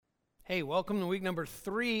Hey, welcome to week number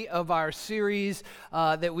 3 of our series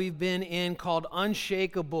that we've been in called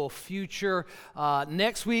Unshakable Future.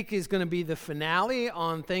 Next week is going to be the finale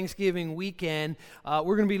on Thanksgiving weekend.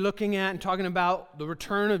 We're going to be looking at and talking about the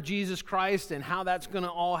return of Jesus Christ and how that's going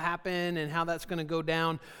to all happen and how that's going to go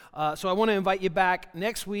down. So I want to invite you back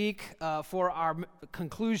next week for our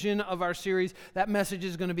conclusion of our series. That message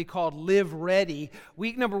is going to be called Live Ready.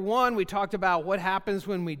 Week number 1, we talked about what happens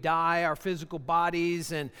when we die, our physical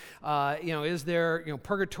bodies, and is there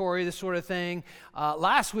purgatory, this sort of thing.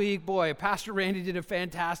 Last week, boy, Pastor Randy did a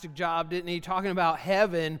fantastic job, didn't he, talking about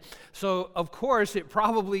heaven. So of course,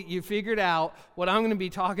 you figured out what I'm going to be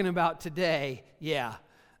talking about today. Yeah,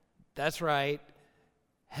 that's right,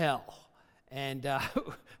 hell. And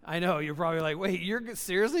I know, you're probably like, wait, you're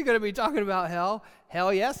seriously going to be talking about hell?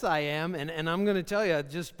 Hell yes, I am. And I'm going to tell you,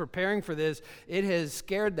 just preparing for this, it has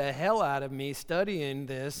scared the hell out of me studying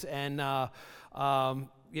this. And,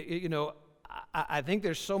 I think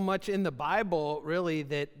there's so much in the Bible, really,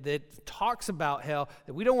 that talks about hell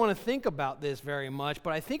that we don't want to think about this very much.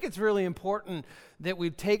 But I think it's really important that we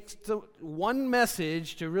take one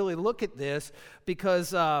message to really look at this,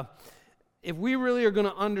 because if we really are going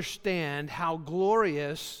to understand how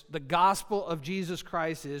glorious the gospel of Jesus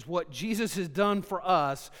Christ is, what Jesus has done for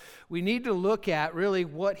us, we need to look at really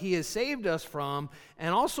what he has saved us from,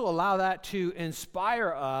 and also allow that to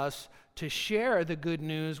inspire us to share the good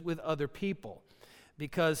news with other people.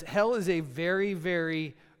 Because hell is a very,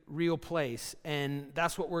 very real place, and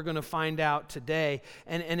that's what we're going to find out today.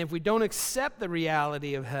 And if we don't accept the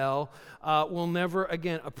reality of hell, we'll never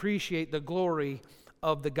again appreciate the glory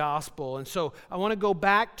of the gospel. And so I want to go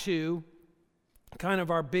back to kind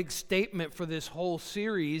of our big statement for this whole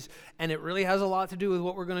series, and it really has a lot to do with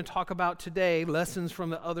what we're going to talk about today, lessons from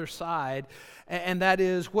the other side, and that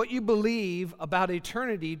is what you believe about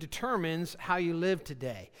eternity determines how you live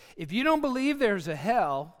today. If you don't believe there's a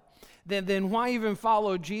hell, then why even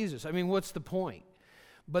follow Jesus? I mean, what's the point?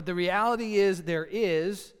 But the reality is there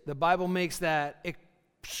is. The Bible makes that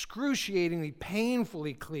excruciatingly,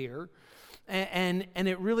 painfully clear. And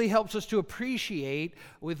it really helps us to appreciate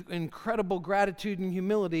with incredible gratitude and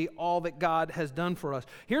humility all that God has done for us.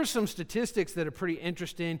 Here's some statistics that are pretty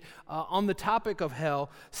interesting on the topic of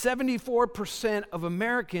hell. 74% of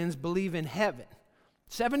Americans believe in heaven.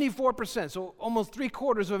 74%, so almost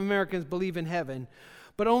 3/4 of Americans believe in heaven.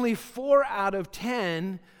 But only 4 out of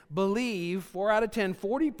 10 believe,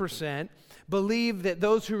 40% believe that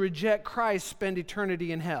those who reject Christ spend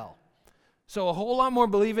eternity in hell. So a whole lot more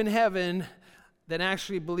believe in heaven than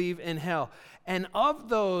actually believe in hell. And of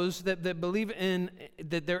those that believe in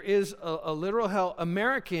that there is a literal hell,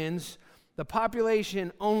 Americans, the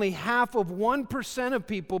population, only 0.5% of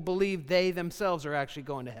people believe they themselves are actually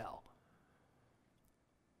going to hell.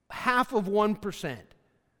 0.5%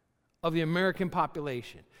 of the American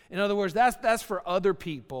population. In other words, that's for other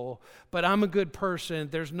people, but I'm a good person.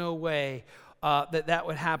 There's no way that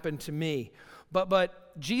would happen to me.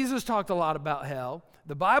 But Jesus talked a lot about hell.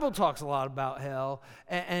 The Bible talks a lot about hell,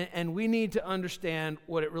 and we need to understand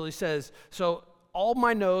what it really says. So all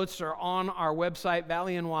my notes are on our website,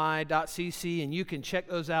 valleyny.cc, and you can check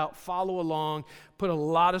those out, follow along, put a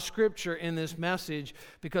lot of scripture in this message,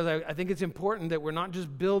 because I think it's important that we're not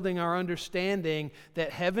just building our understanding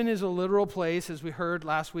that heaven is a literal place, as we heard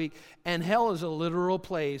last week, and hell is a literal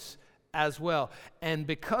place as well. And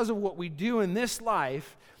because of what we do in this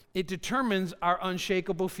life, it determines our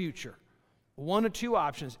unshakable future. One of two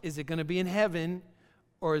options. Is it going to be in heaven,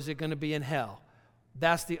 or is it going to be in hell?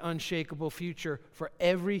 That's the unshakable future for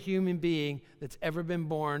every human being that's ever been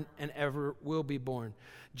born and ever will be born.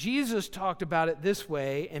 Jesus talked about it this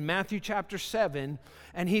way in Matthew chapter 7,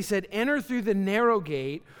 and he said, "Enter through the narrow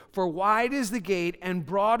gate, for wide is the gate and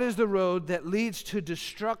broad is the road that leads to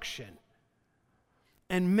destruction,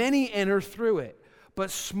 and many enter through it.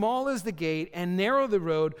 But small is the gate and narrow the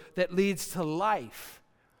road that leads to life,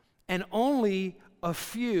 and only a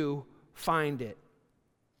few find it."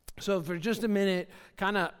 So for just a minute,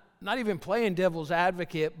 kind of not even playing devil's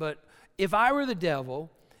advocate, but if I were the devil,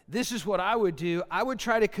 this is what I would do. I would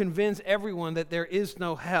try to convince everyone that there is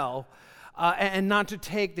no hell, and not to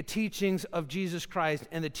take the teachings of Jesus Christ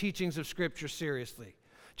and the teachings of Scripture seriously.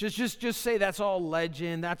 Just say that's all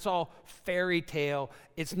legend, that's all fairy tale,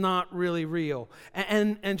 it's not really real.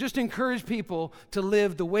 And just encourage people to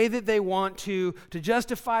live the way that they want to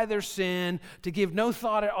justify their sin, to give no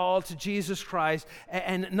thought at all to Jesus Christ,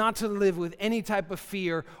 and not to live with any type of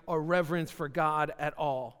fear or reverence for God at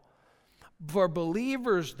all. For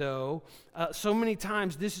believers, though, so many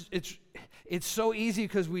times it's so easy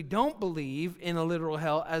because we don't believe in a literal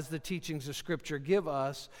hell as the teachings of Scripture give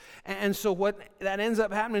us. And so what that ends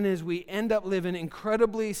up happening is we end up living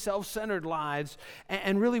incredibly self-centered lives,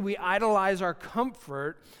 and really we idolize our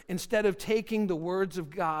comfort instead of taking the words of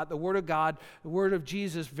God, the Word of God, the Word of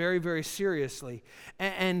Jesus very, very seriously.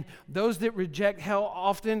 And those that reject hell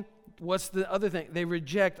often, what's the other thing? They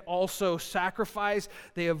reject also sacrifice.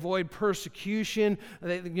 They avoid persecution.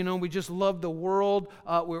 We just love the world.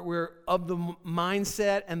 We're of the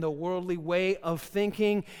mindset and the worldly way of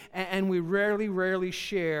thinking, and we rarely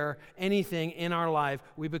share anything in our life.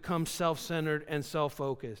 We become self-centered and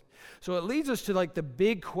self-focused. So it leads us to the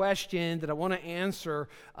big question that I want to answer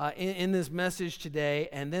in this message today,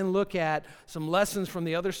 and then look at some lessons from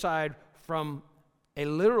the other side from a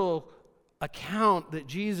literal account that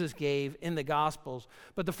Jesus gave in the Gospels.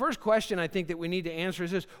 But the first question I think that we need to answer is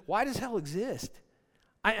this: why does hell exist?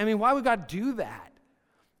 I mean, why would God do that?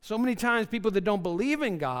 So many times people that don't believe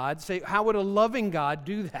in God say, how would a loving God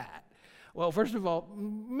do that? Well, first of all,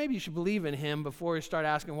 maybe you should believe in him before you start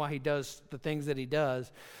asking why he does the things that he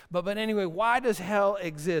does. But anyway, why does hell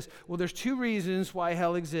exist? Well, there's two reasons why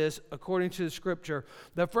hell exists according to the Scripture.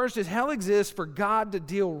 The first is hell exists for God to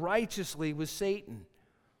deal righteously with Satan,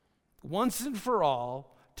 once and for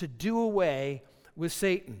all, to do away with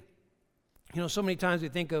Satan. So many times we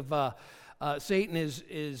think of Satan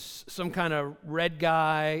is some kind of red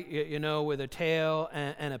guy, with a tail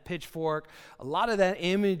and a pitchfork. A lot of that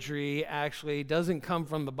imagery actually doesn't come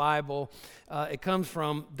from the Bible. It comes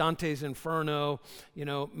from Dante's Inferno,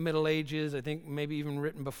 Middle Ages, I think maybe even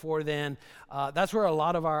written before then. That's where a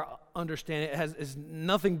lot of our understanding is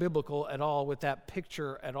nothing biblical at all with that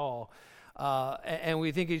picture at all. And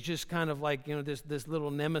we think he's just kind of like, this little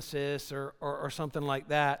nemesis or something like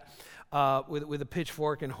that, with a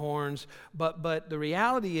pitchfork and horns. But the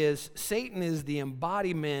reality is Satan is the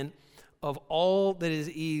embodiment of all that is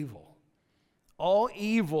evil. All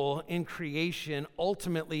evil in creation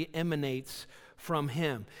ultimately emanates from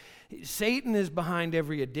him. Satan is behind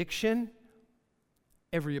every addiction,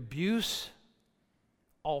 every abuse,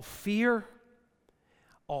 all fear,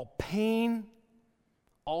 all pain,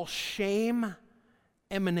 all shame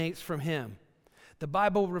emanates from him. The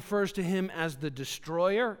Bible refers to him as the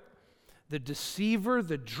destroyer, the deceiver,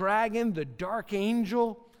 the dragon, the dark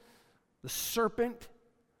angel, the serpent.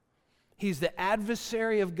 He's the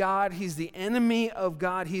adversary of God. He's the enemy of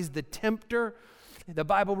God. He's the tempter. The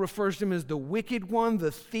Bible refers to him as the wicked one,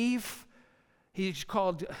 the thief.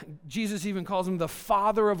 Jesus even calls him the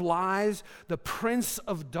father of lies, the prince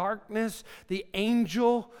of darkness, the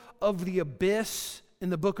angel of the abyss. In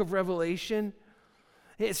the book of Revelation,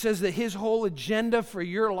 it says that his whole agenda for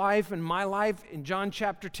your life and my life, in John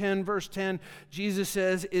chapter 10, verse 10, Jesus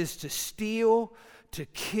says, is to steal, to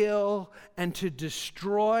kill, and to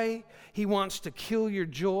destroy. He wants to kill your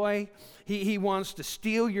joy. He wants to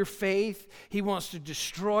steal your faith. He wants to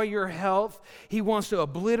destroy your health. He wants to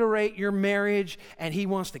obliterate your marriage, and he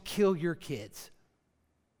wants to kill your kids.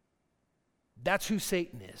 That's who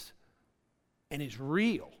Satan is, and he's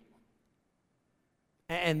real.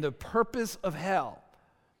 And the purpose of hell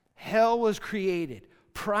was created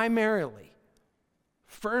primarily,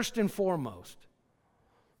 first and foremost,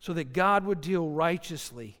 so that God would deal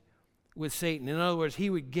righteously with Satan. In other words, he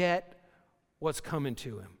would get what's coming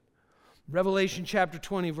to him. Revelation chapter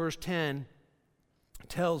 20, verse 10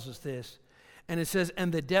 tells us this. And it says,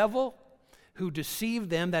 "And the devil who deceived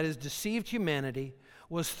them," that is, deceived humanity,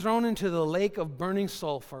 "was thrown into the lake of burning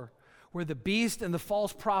sulfur, where the beast and the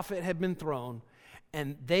false prophet had been thrown.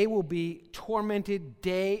 And they will be tormented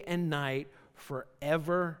day and night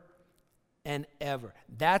forever and ever."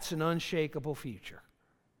 That's an unshakable future.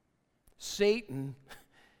 Satan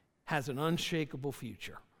has an unshakable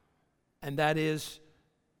future. And that is,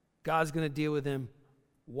 God's going to deal with him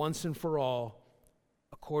once and for all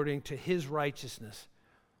according to his righteousness,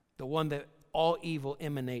 the one that all evil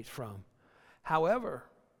emanates from. However,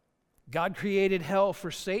 God created hell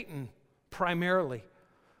for Satan primarily,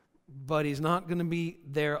 but he's not going to be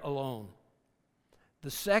there alone.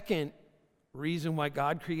 The second reason why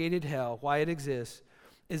God created hell, why it exists,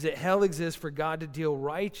 is that hell exists for God to deal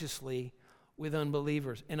righteously with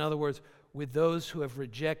unbelievers. In other words, with those who have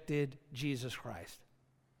rejected Jesus Christ.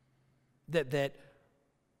 That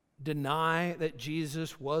deny that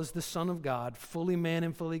Jesus was the Son of God, fully man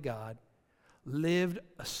and fully God, lived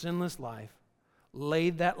a sinless life,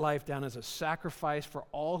 laid that life down as a sacrifice for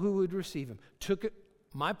all who would receive him, took it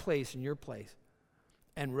my place and your place,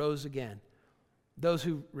 and rose again. Those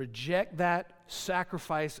who reject that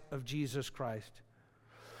sacrifice of Jesus Christ.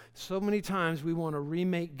 So many times we want to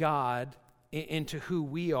remake God into who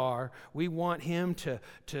we are. We want him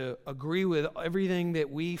to agree with everything that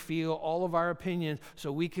we feel, all of our opinions,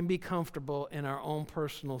 so we can be comfortable in our own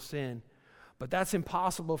personal sin. But that's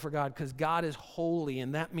impossible for God because God is holy,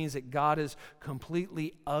 and that means that God is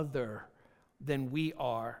completely other than we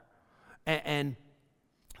are. And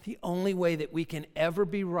the only way that we can ever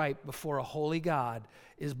be right before a holy God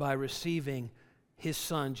is by receiving his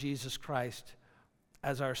Son, Jesus Christ,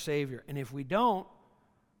 as our Savior. And if we don't,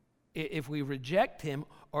 if we reject him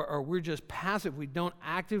or we're just passive, we don't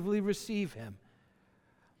actively receive him,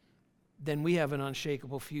 then we have an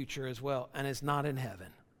unshakable future as well, and it's not in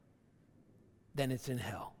heaven. Then it's in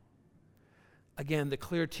hell. Again, the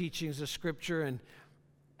clear teachings of Scripture,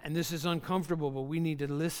 and this is uncomfortable, but we need to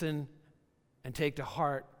listen and take to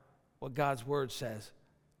heart what God's Word says.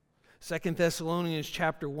 2 Thessalonians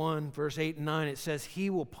chapter 1, verse 8 and 9, it says, "He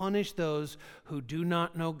will punish those who do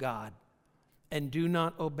not know God and do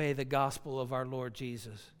not obey the gospel of our Lord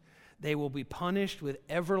Jesus. They will be punished with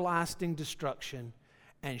everlasting destruction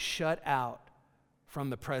and shut out from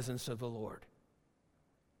the presence of the Lord."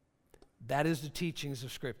 That is the teachings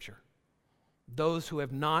of Scripture. Those who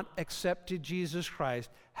have not accepted Jesus Christ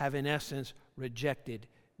have, in essence, rejected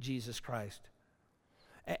Jesus Christ.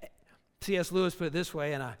 C.S. Lewis put it this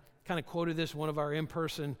way, and I kind of quoted this in one of our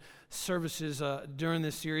in-person services during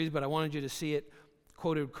this series, but I wanted you to see it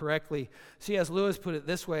quoted correctly. C.S. Lewis put it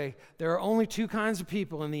this way: there are only two kinds of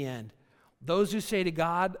people in the end. Those who say to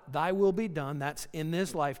God, "Thy will be done," that's in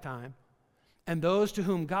this lifetime, and those to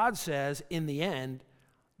whom God says, in the end,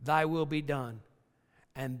 "Thy will be done."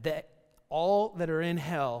 And that all that are in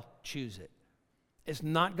hell choose it. It's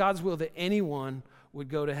not God's will that anyone would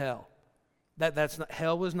go to hell.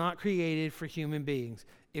 Hell was not created for human beings.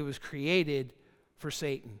 It was created for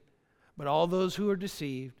Satan. But all those who are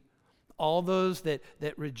deceived, all those that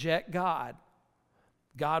reject God,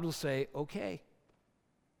 God will say, "Okay,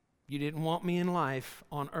 you didn't want me in life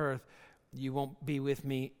on earth. You won't be with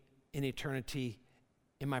me in eternity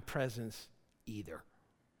in my presence either."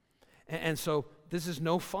 And so this is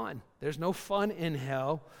no fun. There's no fun in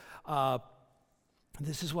hell.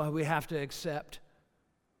 This is why we have to accept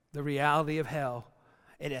the reality of hell.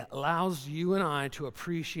 It allows you and I to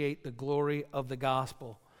appreciate the glory of the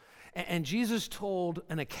gospel. And Jesus told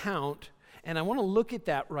an account, and I want to look at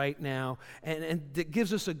that right now, and it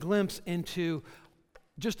gives us a glimpse into,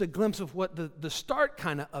 just a glimpse of what the start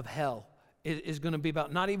kind of hell is going to be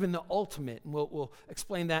about, not even the ultimate. And we'll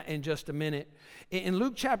explain that in just a minute. In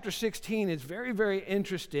Luke chapter 16, it's very, very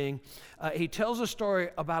interesting. He tells a story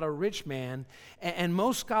about a rich man, and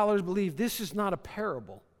most scholars believe this is not a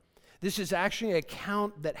parable. This is actually an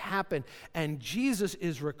account that happened, and Jesus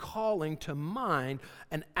is recalling to mind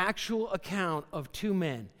an actual account of two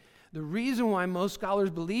men. The reason why most scholars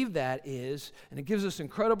believe that is, and it gives us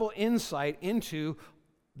incredible insight into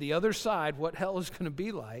the other side, what hell is going to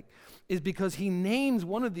be like, is because he names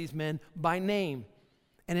one of these men by name.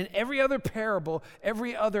 And in every other parable,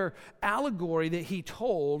 every other allegory that he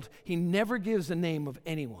told, he never gives the name of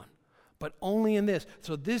anyone, but only in this.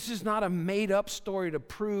 So this is not a made-up story to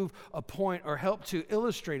prove a point or help to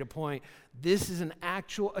illustrate a point. This is an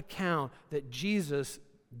actual account that Jesus,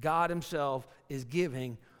 God himself, is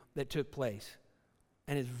giving that took place.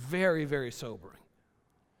 And it's very, very sobering.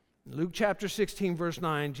 In Luke chapter 16, verse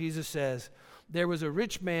 9, Jesus says, "There was a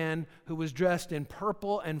rich man who was dressed in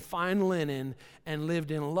purple and fine linen and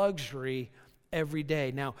lived in luxury every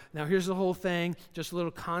day." Now here's the whole thing, just a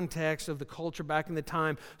little context of the culture back in the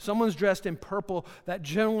time. Someone's dressed in purple, that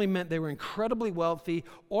generally meant they were incredibly wealthy,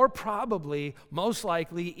 or probably, most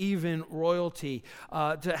likely, even royalty.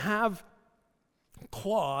 To have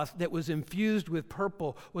cloth that was infused with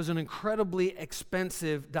purple was an incredibly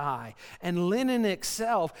expensive dye. And linen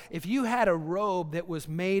itself, if you had a robe that was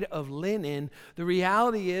made of linen, the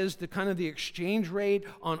reality is the kind of the exchange rate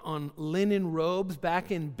on linen robes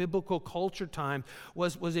back in biblical culture time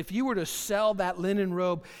was if you were to sell that linen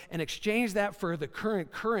robe and exchange that for the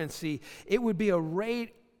current currency, it would be a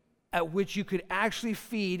rate at which you could actually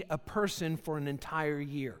feed a person for an entire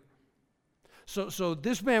year. So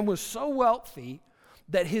this man was so wealthy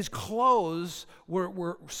that his clothes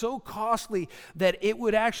were so costly that it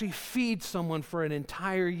would actually feed someone for an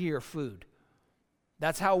entire year food.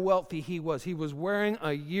 That's how wealthy he was. He was wearing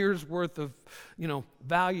a year's worth of,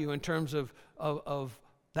 value in terms of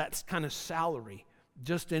that kind of salary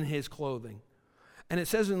just in his clothing. And it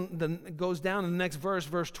says, it goes down in the next verse,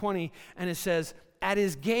 verse 20, and it says, "At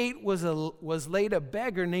his gate was laid a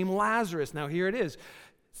beggar named Lazarus." Now here it is.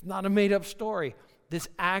 It's not a made-up story. This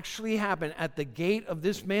actually happened. At the gate of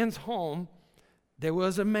this man's home, there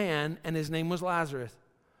was a man, and his name was Lazarus.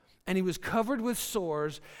 And he was covered with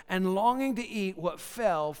sores and longing to eat what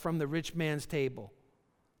fell from the rich man's table.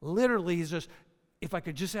 Literally, he's just, if I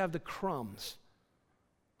could just have the crumbs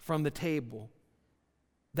from the table,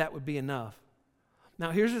 that would be enough.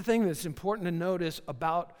 Now, here's the thing that's important to notice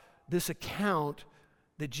about this account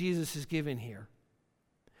that Jesus is giving here.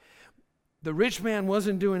 The rich man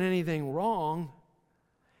wasn't doing anything wrong.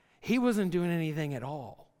 He wasn't doing anything at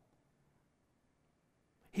all.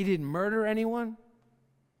 He didn't murder anyone.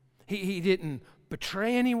 He didn't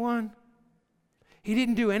betray anyone. He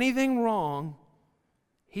didn't do anything wrong.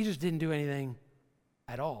 He just didn't do anything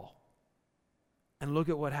at all. And look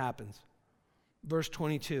at what happens. Verse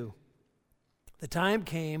 22. The time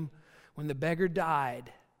came when the beggar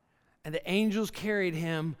died, and the angels carried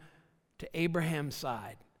him to Abraham's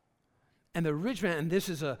side. And the rich man, and this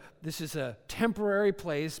is a temporary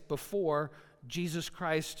place before Jesus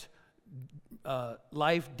Christ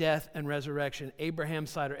life, death, and resurrection.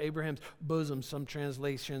 Abraham's side, or Abraham's bosom, some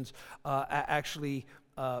translations actually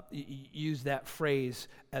use that phrase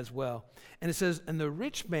as well. And it says, and the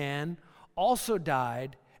rich man also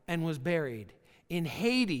died and was buried in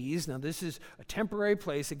Hades. Now this is a temporary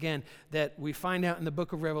place, again, that we find out in the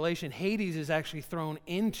book of Revelation. Hades is actually thrown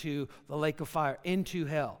into the lake of fire, into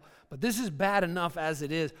hell. But this is bad enough as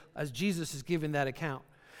it is, as Jesus is giving that account.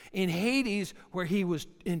 In Hades, where he was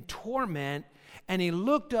in torment, and he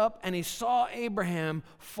looked up and he saw Abraham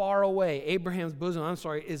far away. Abraham's bosom,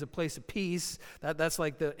 is a place of peace. That's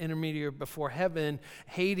like the intermediary before heaven.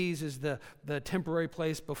 Hades is the temporary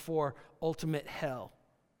place before ultimate hell.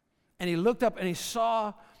 And he looked up and he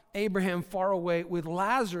saw Abraham far away with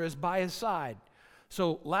Lazarus by his side.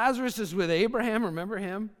 So Lazarus is with Abraham, remember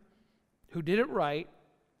him, who did it right.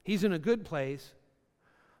 He's in a good place.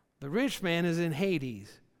 The rich man is in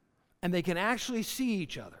Hades. And they can actually see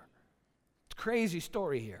each other. It's a crazy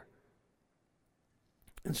story here.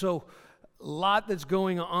 And so a lot that's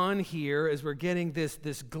going on here as we're getting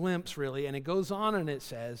this glimpse, really. And it goes on and it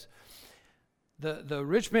says, the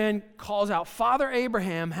rich man calls out, Father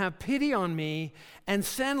Abraham, have pity on me and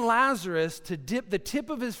send Lazarus to dip the tip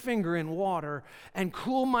of his finger in water and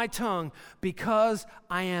cool my tongue, because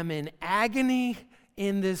I am in agony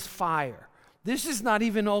in this fire. This is not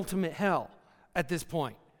even ultimate hell at this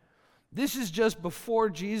point. This is just before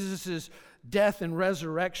Jesus' death and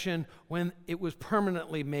resurrection, when it was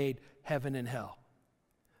permanently made heaven and hell.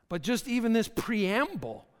 But just even this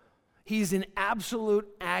preamble, he's in absolute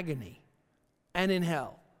agony and in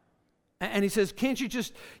hell. And he says, can't you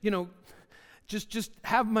just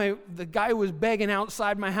have the guy who was begging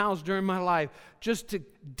outside my house during my life, just to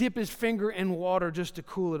dip his finger in water just to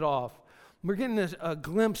cool it off? We're getting a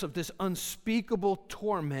glimpse of this unspeakable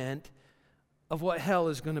torment of what hell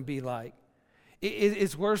is going to be like.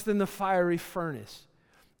 It's worse than the fiery furnace.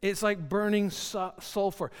 It's like burning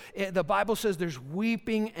sulfur. The Bible says there's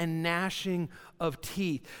weeping and gnashing of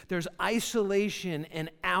teeth. There's isolation and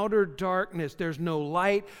outer darkness. There's no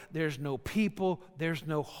light. There's no people. There's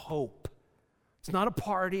no hope. It's not a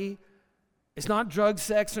party. It's not drug,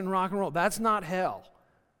 sex, and rock and roll. That's not hell.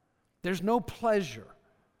 There's no pleasure.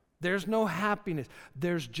 There's no happiness.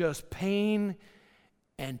 There's just pain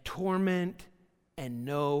and torment and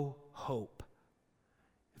no hope.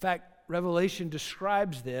 In fact, Revelation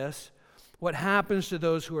describes this, what happens to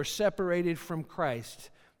those who are separated from Christ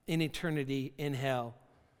in eternity in hell.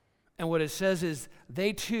 And what it says is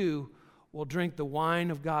they too will drink the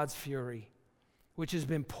wine of God's fury, which has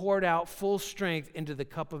been poured out full strength into the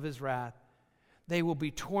cup of his wrath. They will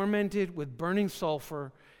be tormented with burning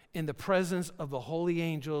sulfur in the presence of the holy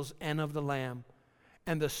angels and of the Lamb.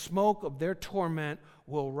 And the smoke of their torment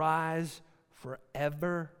will rise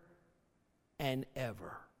forever and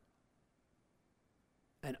ever.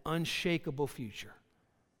 An unshakable future.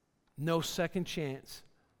 No second chance.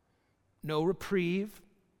 No reprieve.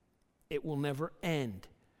 It will never end.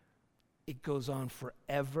 It goes on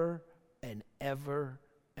forever and ever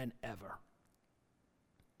and ever.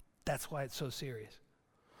 That's why it's so serious.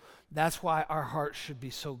 That's why our hearts should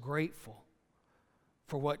be so grateful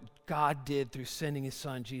for what God did through sending his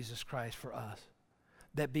Son, Jesus Christ, for us.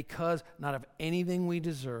 That because, not of anything we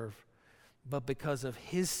deserve, but because of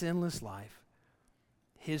his sinless life,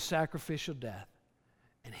 his sacrificial death,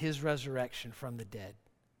 and his resurrection from the dead,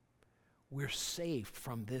 we're saved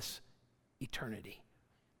from this eternity,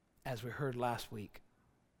 as we heard last week.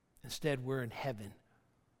 Instead, we're in heaven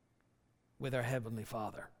with our Heavenly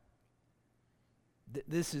Father.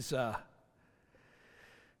 This is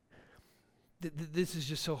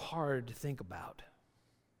just so hard to think about.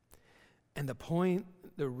 And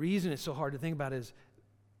the reason it's so hard to think about is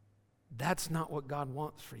that's not what God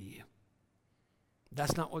wants for you.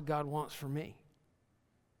 That's not what God wants for me.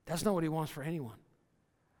 That's not what he wants for anyone.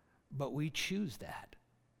 But we choose that.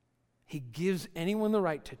 He gives anyone the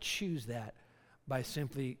right to choose that by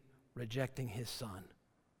simply rejecting his Son,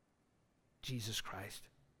 Jesus Christ.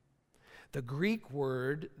 The Greek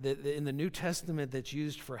word that in the New Testament that's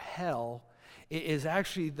used for hell is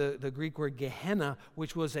actually the Greek word Gehenna,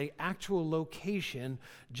 which was an actual location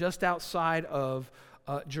just outside of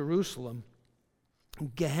Jerusalem.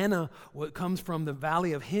 Gehenna comes from the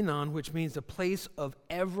valley of Hinnom, which means a place of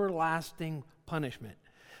everlasting punishment.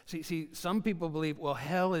 See, some people believe, well,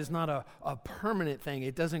 hell is not a permanent thing.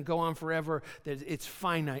 It doesn't go on forever. It's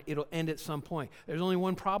finite. It'll end at some point. There's only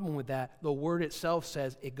one problem with that. The word itself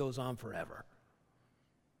says it goes on forever.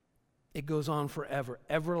 It goes on forever.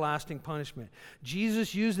 Everlasting punishment.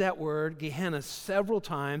 Jesus used that word, Gehenna, several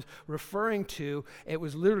times, referring to, it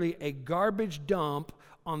was literally a garbage dump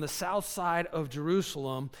on the south side of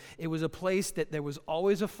Jerusalem. It was a place that there was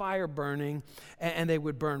always a fire burning, and they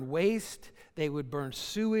would burn waste, they would burn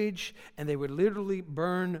sewage, and they would literally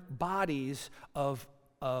burn bodies of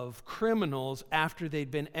criminals after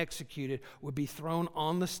they'd been executed, would be thrown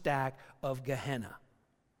on the stack of Gehenna.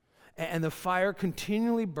 And the fire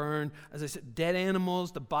continually burned, as I said, dead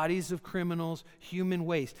animals, the bodies of criminals, human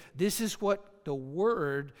waste. This is what the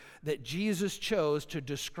word that Jesus chose to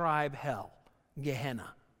describe hell,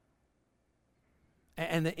 Gehenna.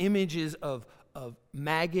 And the images of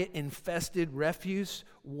maggot-infested refuse,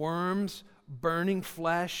 worms, burning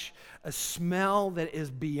flesh, a smell that is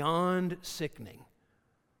beyond sickening.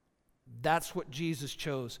 That's what Jesus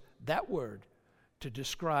chose, that word, to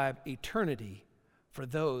describe eternity for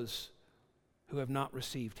those who have not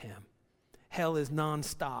received him. Hell is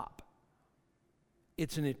nonstop.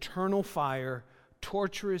 It's an eternal fire,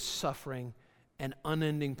 torturous suffering, and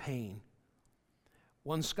unending pain.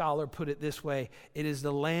 One scholar put it this way: it is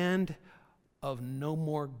the land of no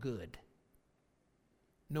more good,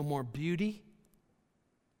 no more beauty,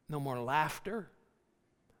 no more laughter,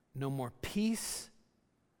 no more peace,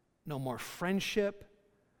 no more friendship,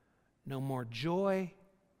 no more joy,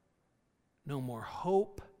 no more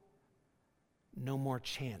hope, no more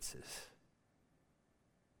chances.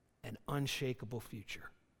 An unshakable future.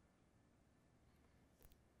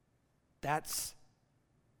 That's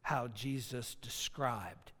how Jesus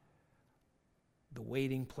described the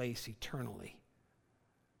waiting place eternally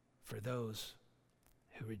for those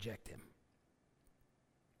who reject him.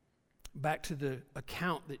 Back to the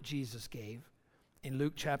account that Jesus gave in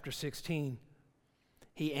Luke chapter 16.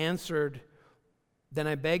 He answered, "Then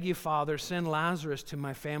I beg you, Father, send Lazarus to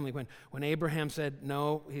my family." When Abraham said,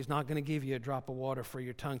 no, he's not going to give you a drop of water for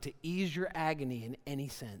your tongue to ease your agony in any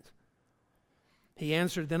sense. He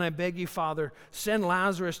answered, "Then I beg you, Father, send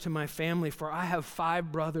Lazarus to my family, for I have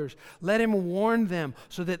 5 brothers. Let him warn them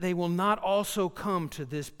so that they will not also come to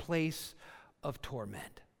this place of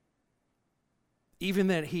torment." Even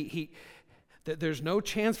that that there's no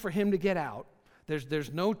chance for him to get out.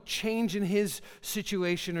 There's no change in his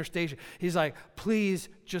situation or station. He's like, please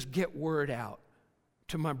just get word out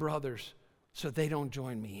to my brothers so they don't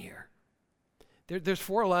join me here. There's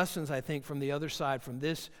 4 lessons, I think, from the other side, from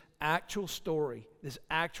this actual story, this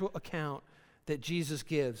actual account that Jesus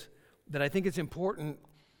gives, that I think it's important,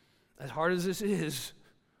 as hard as this is,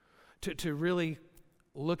 to really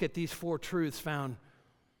look at these 4 truths found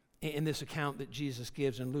in this account that Jesus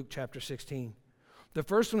gives in Luke chapter 16. The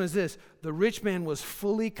first one is this: the rich man was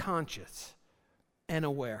fully conscious and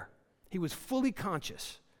aware. He was fully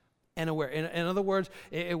conscious and aware. In other words,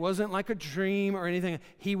 it wasn't like a dream or anything.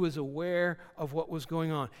 He was aware of what was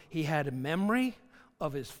going on. He had a memory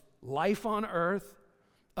of his life on earth,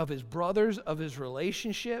 of his brothers, of his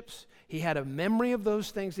relationships. He had a memory of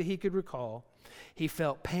those things that he could recall. He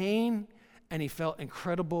felt pain and he felt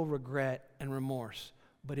incredible regret and remorse.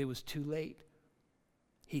 But it was too late.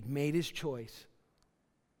 He'd made his choice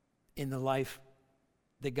in the life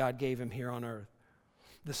that God gave him here on earth.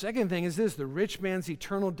 The second thing is this: the rich man's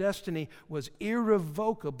eternal destiny was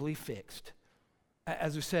irrevocably fixed.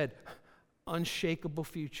 As we said, unshakable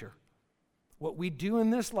future. What we do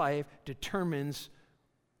in this life determines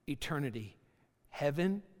eternity.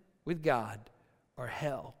 Heaven with God, or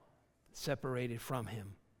hell separated from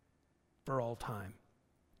him for all time.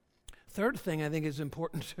 Third thing I think is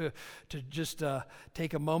important to just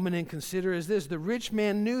take a moment and consider is this: the rich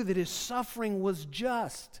man knew that his suffering was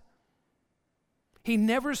just. He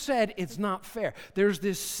never said it's not fair. There's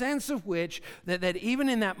this sense of which that even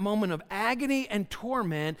in that moment of agony and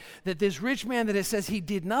torment, that this rich man, that it says he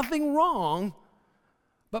did nothing wrong,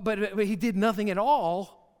 but he did nothing at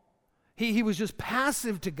all. He was just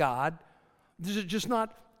passive to God, just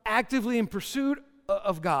not actively in pursuit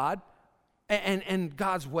of God and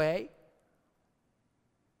God's way.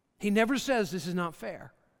 He never says this is not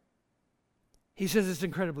fair. He says it's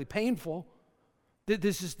incredibly painful.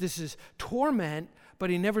 This is torment, but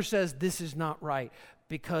he never says this is not right,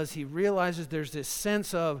 because he realizes there's this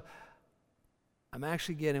sense of, I'm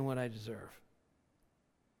actually getting what I deserve.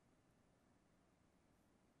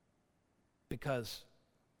 Because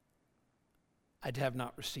I have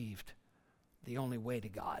not received the only way to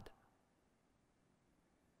God.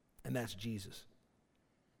 And that's Jesus.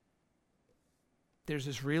 There's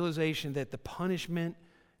this realization that the punishment,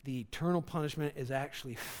 the eternal punishment, is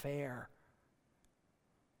actually fair.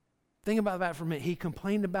 Think about that for a minute. He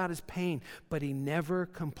complained about his pain, but he never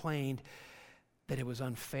complained that it was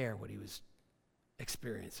unfair what he was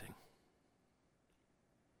experiencing.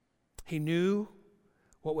 He knew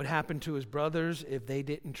what would happen to his brothers if they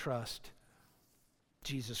didn't trust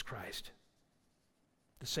Jesus Christ.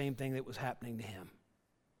 The same thing that was happening to him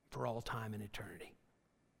for all time and eternity.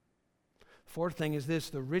 Fourth thing is this: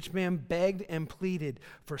 the rich man begged and pleaded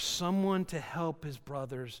for someone to help his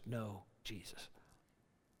brothers know Jesus.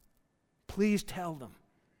 Please tell them.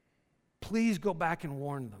 Please go back and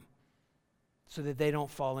warn them so that they don't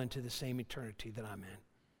fall into the same eternity that I'm in.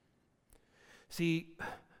 See,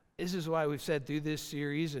 this is why we've said through this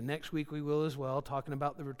series, and next week we will as well, talking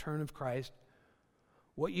about the return of Christ,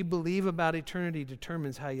 what you believe about eternity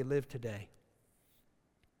determines how you live today.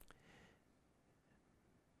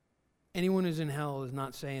 Anyone who's in hell is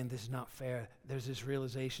not saying this is not fair. There's this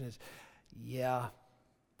realization is, yeah,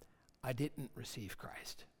 I didn't receive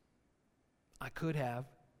Christ. I could have.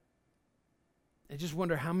 I just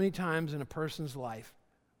wonder how many times in a person's life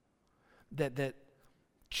that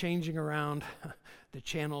changing around the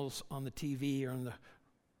channels on the TV or on the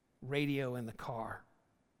radio in the car,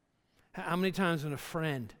 how many times when a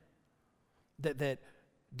friend that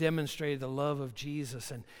demonstrated the love of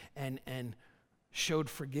Jesus and showed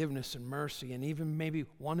forgiveness and mercy and even maybe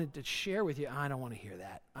wanted to share with you, I don't want to hear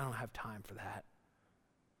that. I don't have time for that.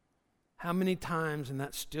 How many times in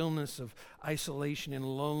that stillness of isolation and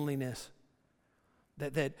loneliness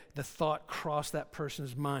that the thought crossed that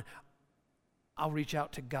person's mind, I'll reach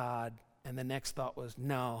out to God, and the next thought was,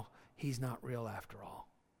 no, he's not real after all.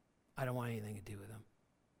 I don't want anything to do with him.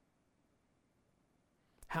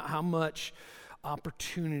 How much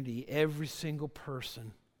opportunity every single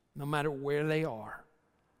person, no matter where they are,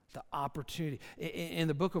 the opportunity. In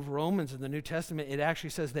the book of Romans in the New Testament, it actually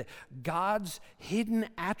says that God's hidden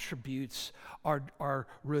attributes are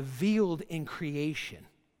revealed in creation.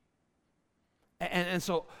 And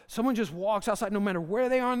so someone just walks outside, no matter where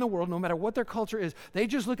they are in the world, no matter what their culture is, they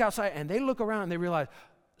just look outside and they look around and they realize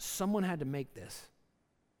someone had to make this.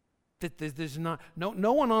 That there's not,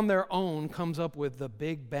 no one on their own comes up with the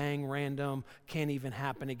big bang random, can't even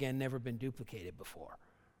happen again, never been duplicated before.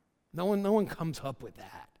 No one comes up with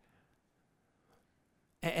that.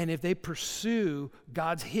 And if they pursue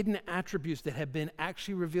God's hidden attributes that have been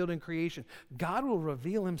actually revealed in creation, God will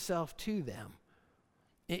reveal himself to them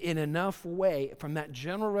in enough way from that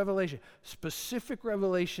general revelation, specific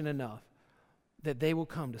revelation enough that they will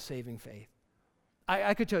come to saving faith.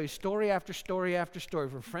 I could tell you story after story after story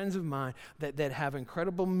from friends of mine that have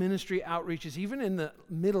incredible ministry outreaches, even in the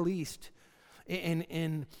Middle East,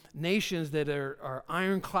 in nations that are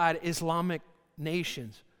ironclad Islamic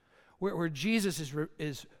nations, where Jesus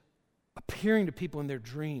is appearing to people in their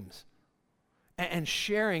dreams and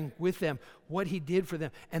sharing with them what he did for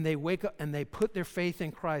them. And they wake up and they put their faith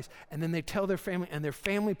in Christ, and then they tell their family, and their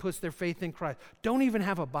family puts their faith in Christ. Don't even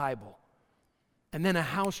have a Bible. And then a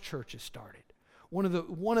house church is started. One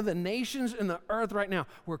of the nations in the earth right now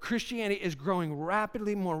where Christianity is growing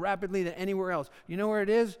rapidly, more rapidly than anywhere else. You know where it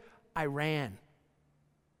is? Iran.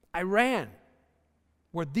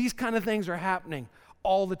 Where these kind of things are happening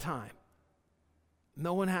all the time.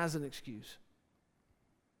 No one has an excuse.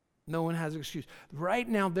 No one has an excuse. Right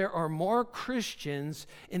now, there are more Christians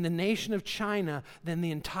in the nation of China than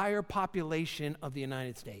the entire population of the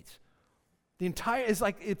United States. It's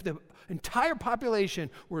like if the entire population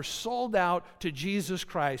were sold out to Jesus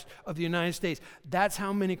Christ of the United States. That's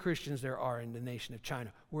how many Christians there are in the nation of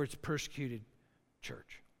China, where it's a persecuted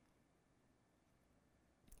church.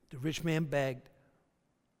 The rich man begged,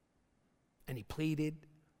 and he pleaded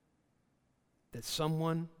that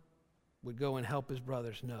someone would go and help his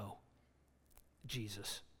brothers know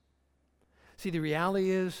Jesus. See, the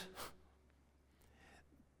reality is,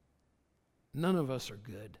 none of us are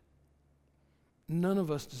good. None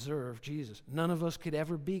of us deserve Jesus. None of us could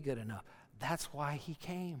ever be good enough. That's why he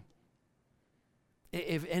came.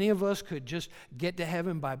 If any of us could just get to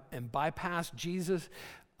heaven and bypass Jesus,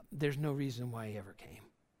 there's no reason why he ever came.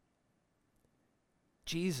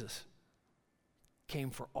 Jesus came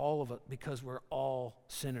for all of us because we're all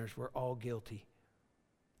sinners. We're all guilty.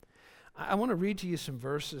 I want to read to you some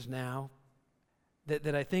verses now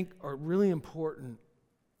that I think are really important,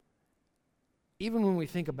 even when we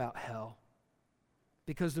think about hell.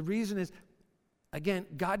 Because the reason is, again,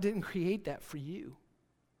 God didn't create that for you.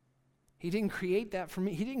 He didn't create that for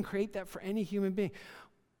me. He didn't create that for any human being.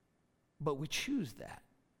 But we choose that.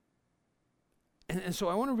 And so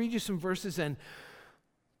I want to read you some verses and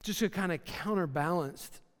just to kind of counterbalance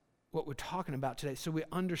what we're talking about today so we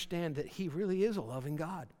understand that he really is a loving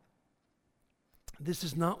God. This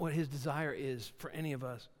is not what his desire is for any of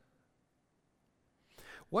us.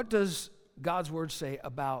 What does God's word say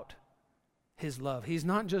about his love? He's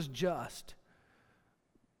not just.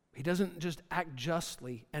 He doesn't just act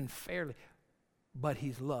justly and fairly, but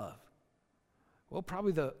he's love. Well,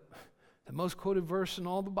 probably the most quoted verse in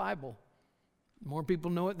all the Bible. More people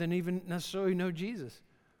know it than even necessarily know Jesus.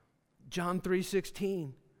 John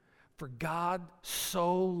 3:16. For God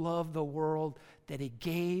so loved the world that he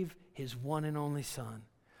gave his one and only Son,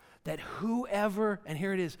 that whoever, and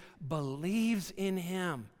here it is, believes in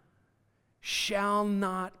him shall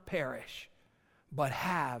not perish, but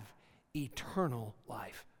have eternal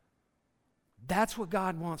life. That's what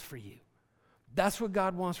God wants for you. That's what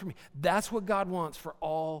God wants for me. That's what God wants for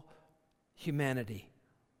all humanity.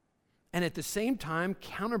 And at the same time,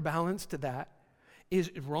 counterbalance to that is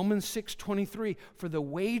Romans 6:23. For the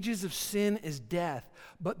wages of sin is death,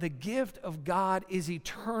 but the gift of God is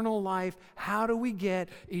eternal life. How do we get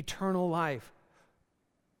eternal life?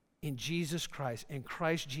 In Jesus Christ, in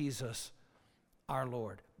Christ Jesus, our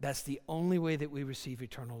Lord. That's the only way that we receive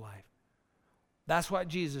eternal life. That's why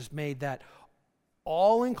Jesus made that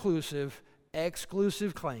all-inclusive,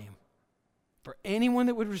 exclusive claim for anyone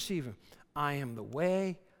that would receive him. I am the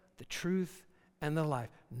way, the truth, and the life.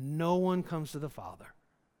 No one comes to the Father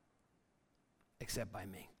except by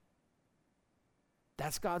me.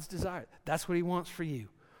 That's God's desire. That's what he wants for you.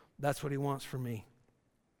 That's what he wants for me.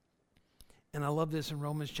 And I love this in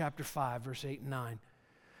Romans chapter 5, verse 8 and 9.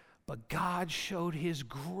 But God showed his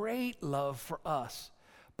great love for us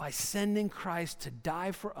by sending Christ to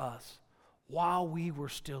die for us while we were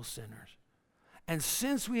still sinners. And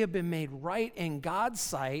since we have been made right in God's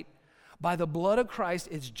sight by the blood of Christ,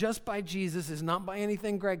 it's just by Jesus. It's not by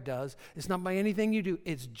anything Greg does. It's not by anything you do.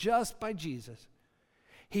 It's just by Jesus.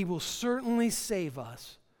 He will certainly save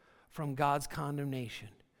us from God's condemnation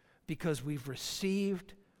because we've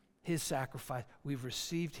received his sacrifice. We've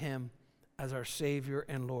received him as our Savior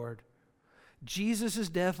and Lord. Jesus'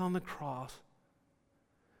 death on the cross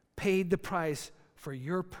paid the price for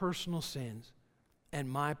your personal sins and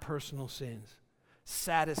my personal sins,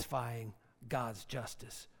 satisfying God's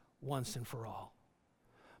justice once and for all.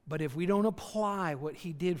 But if we don't apply what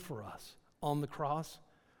he did for us on the cross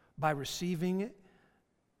by receiving it,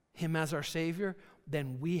 him as our Savior,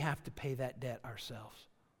 then we have to pay that debt ourselves.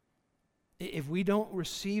 If we don't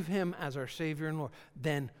receive him as our Savior and Lord,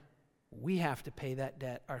 then we have to pay that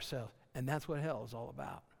debt ourselves. And that's what hell is all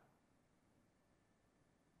about.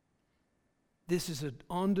 This is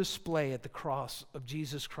on display at the cross of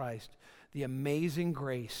Jesus Christ, the amazing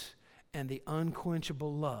grace and the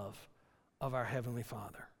unquenchable love of our Heavenly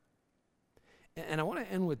Father. And I want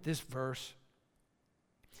to end with this verse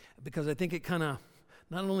because I think it kind of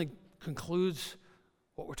not only concludes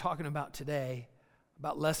what we're talking about today,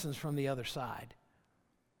 about lessons from the other side.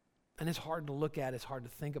 And it's hard to look at, it's hard to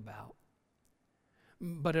think about.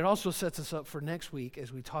 But it also sets us up for next week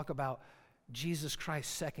as we talk about Jesus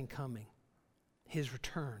Christ's second coming, his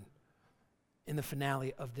return, in the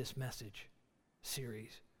finale of this message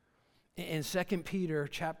series. In 2 Peter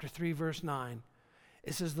chapter 3, verse 9,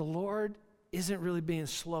 it says, the Lord isn't really being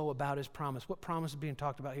slow about his promise. What promise is being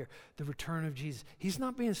talked about here? The return of Jesus. He's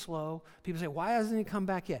not being slow. People say, why hasn't he come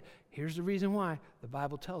back yet? Here's the reason why. The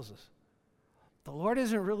Bible tells us. The Lord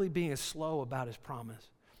isn't really being as slow about his promise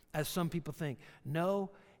as some people think. No,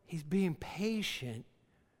 he's being patient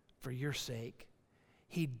for your sake.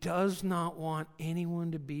 He does not want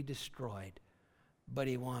anyone to be destroyed, but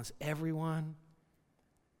he wants everyone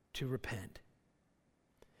to repent.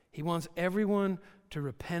 He wants everyone to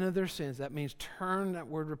repent of their sins. That means turn. That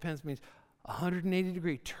word repentance means 180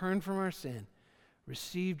 degree. Turn from our sin.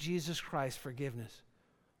 Receive Jesus Christ's forgiveness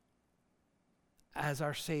as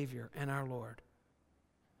our Savior and our Lord.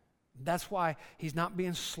 That's why he's not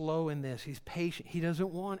being slow in this. He's patient. He doesn't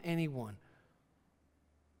want anyone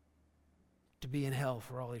to be in hell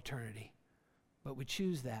for all eternity. But we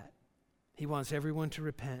choose that. He wants everyone to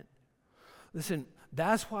repent. Listen,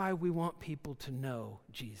 that's why we want people to know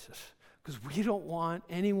Jesus. Because we don't want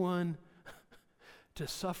anyone to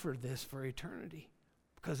suffer this for eternity.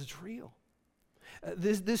 Because it's real.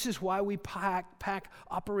 This is why we pack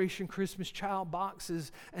Operation Christmas Child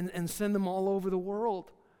boxes and send them all over the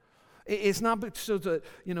world. It's not so that,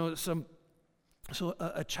 so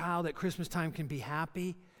a child at Christmas time can be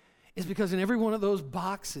happy. It's because in every one of those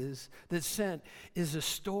boxes that's sent is a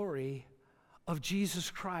story of Jesus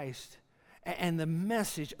Christ and the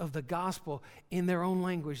message of the gospel in their own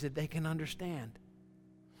language that they can understand.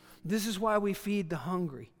 This is why we feed the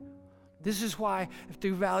hungry. This is why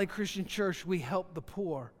through Valley Christian Church we help the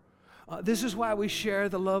poor. This is why we share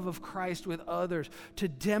the love of Christ with others, to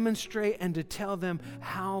demonstrate and to tell them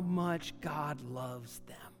how much God loves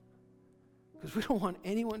them. Because we don't want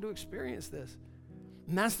anyone to experience this.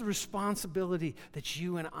 And that's the responsibility that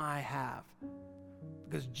you and I have.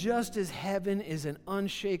 Because just as heaven is an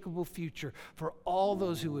unshakable future for all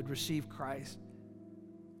those who would receive Christ,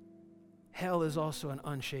 hell is also an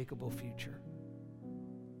unshakable future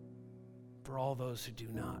for all those who do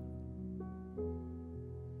not.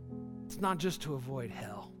 It's not just to avoid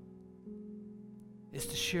hell. It's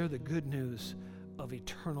to share the good news of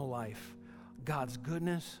eternal life, God's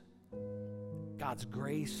goodness, God's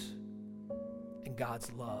grace, and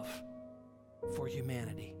God's love for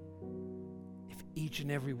humanity. If each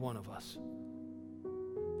and every one of us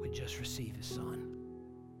would just receive his Son,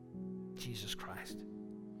 Jesus Christ.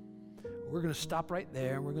 We're going to stop right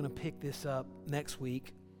there, and we're going to pick this up next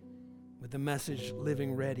week with the message,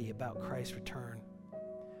 Living Ready, about Christ's return.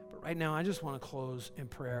 But right now, I just want to close in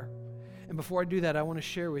prayer. And before I do that, I want to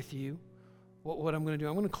share with you what I'm going to do.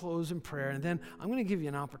 I'm going to close in prayer, and then I'm going to give you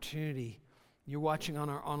an opportunity. You're watching on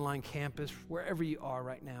our online campus, wherever you are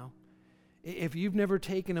right now. If you've never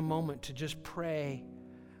taken a moment to just pray,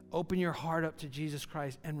 open your heart up to Jesus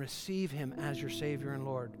Christ and receive him as your Savior and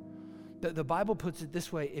Lord. The Bible puts it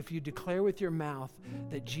this way: if you declare with your mouth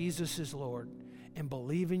that Jesus is Lord and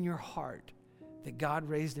believe in your heart that God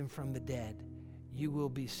raised him from the dead, you will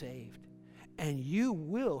be saved. And you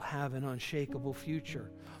will have an unshakable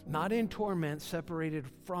future, not in torment separated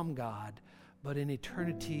from God, but in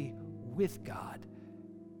eternity with God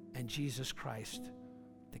and Jesus Christ,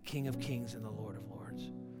 the King of Kings and the Lord of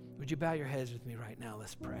Lords. Would you bow your heads with me right now?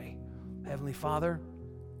 Let's pray. Heavenly Father,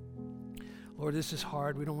 Lord, this is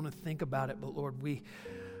hard. We don't want to think about it, but Lord, we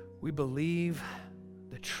believe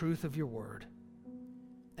the truth of your word.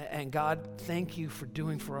 And God, thank you for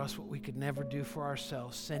doing for us what we could never do for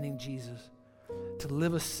ourselves, sending Jesus to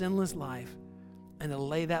live a sinless life and to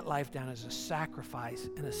lay that life down as a sacrifice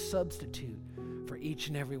and a substitute for each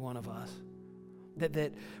and every one of us.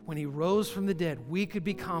 That when he rose from the dead, we could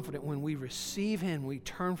be confident when we receive him, we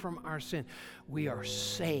turn from our sin, we are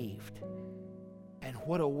saved. And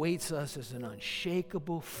what awaits us is an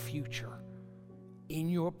unshakable future in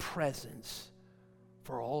your presence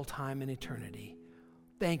for all time and eternity.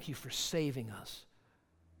 Thank you for saving us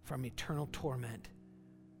from eternal torment,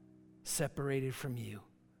 separated from you.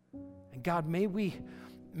 And God, may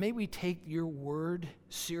we take your word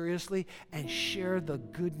seriously and share the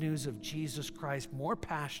good news of Jesus Christ more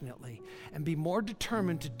passionately and be more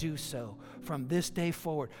determined to do so from this day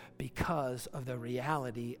forward because of the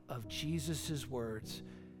reality of Jesus' words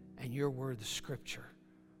and your word, the scripture,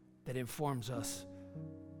 that informs us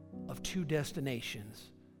of two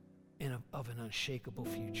destinations of an unshakable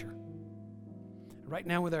future. Right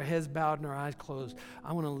now, with our heads bowed and our eyes closed,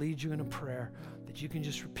 I want to lead you in a prayer that you can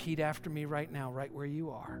just repeat after me right now, right where you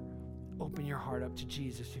are. Open your heart up to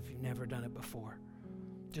Jesus if you've never done it before.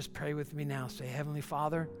 Just pray with me now. Say, Heavenly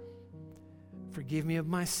Father, forgive me of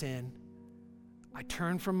my sin. I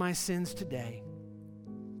turn from my sins today.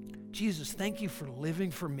 Jesus, thank you for living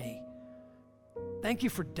for me. Thank you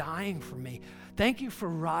for dying for me. Thank you for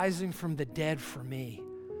rising from the dead for me.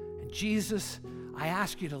 And Jesus, I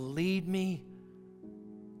ask you to lead me,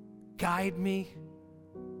 guide me,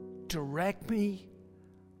 direct me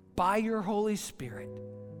by your Holy Spirit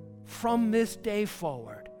from this day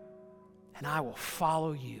forward, and I will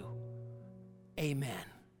follow you. Amen.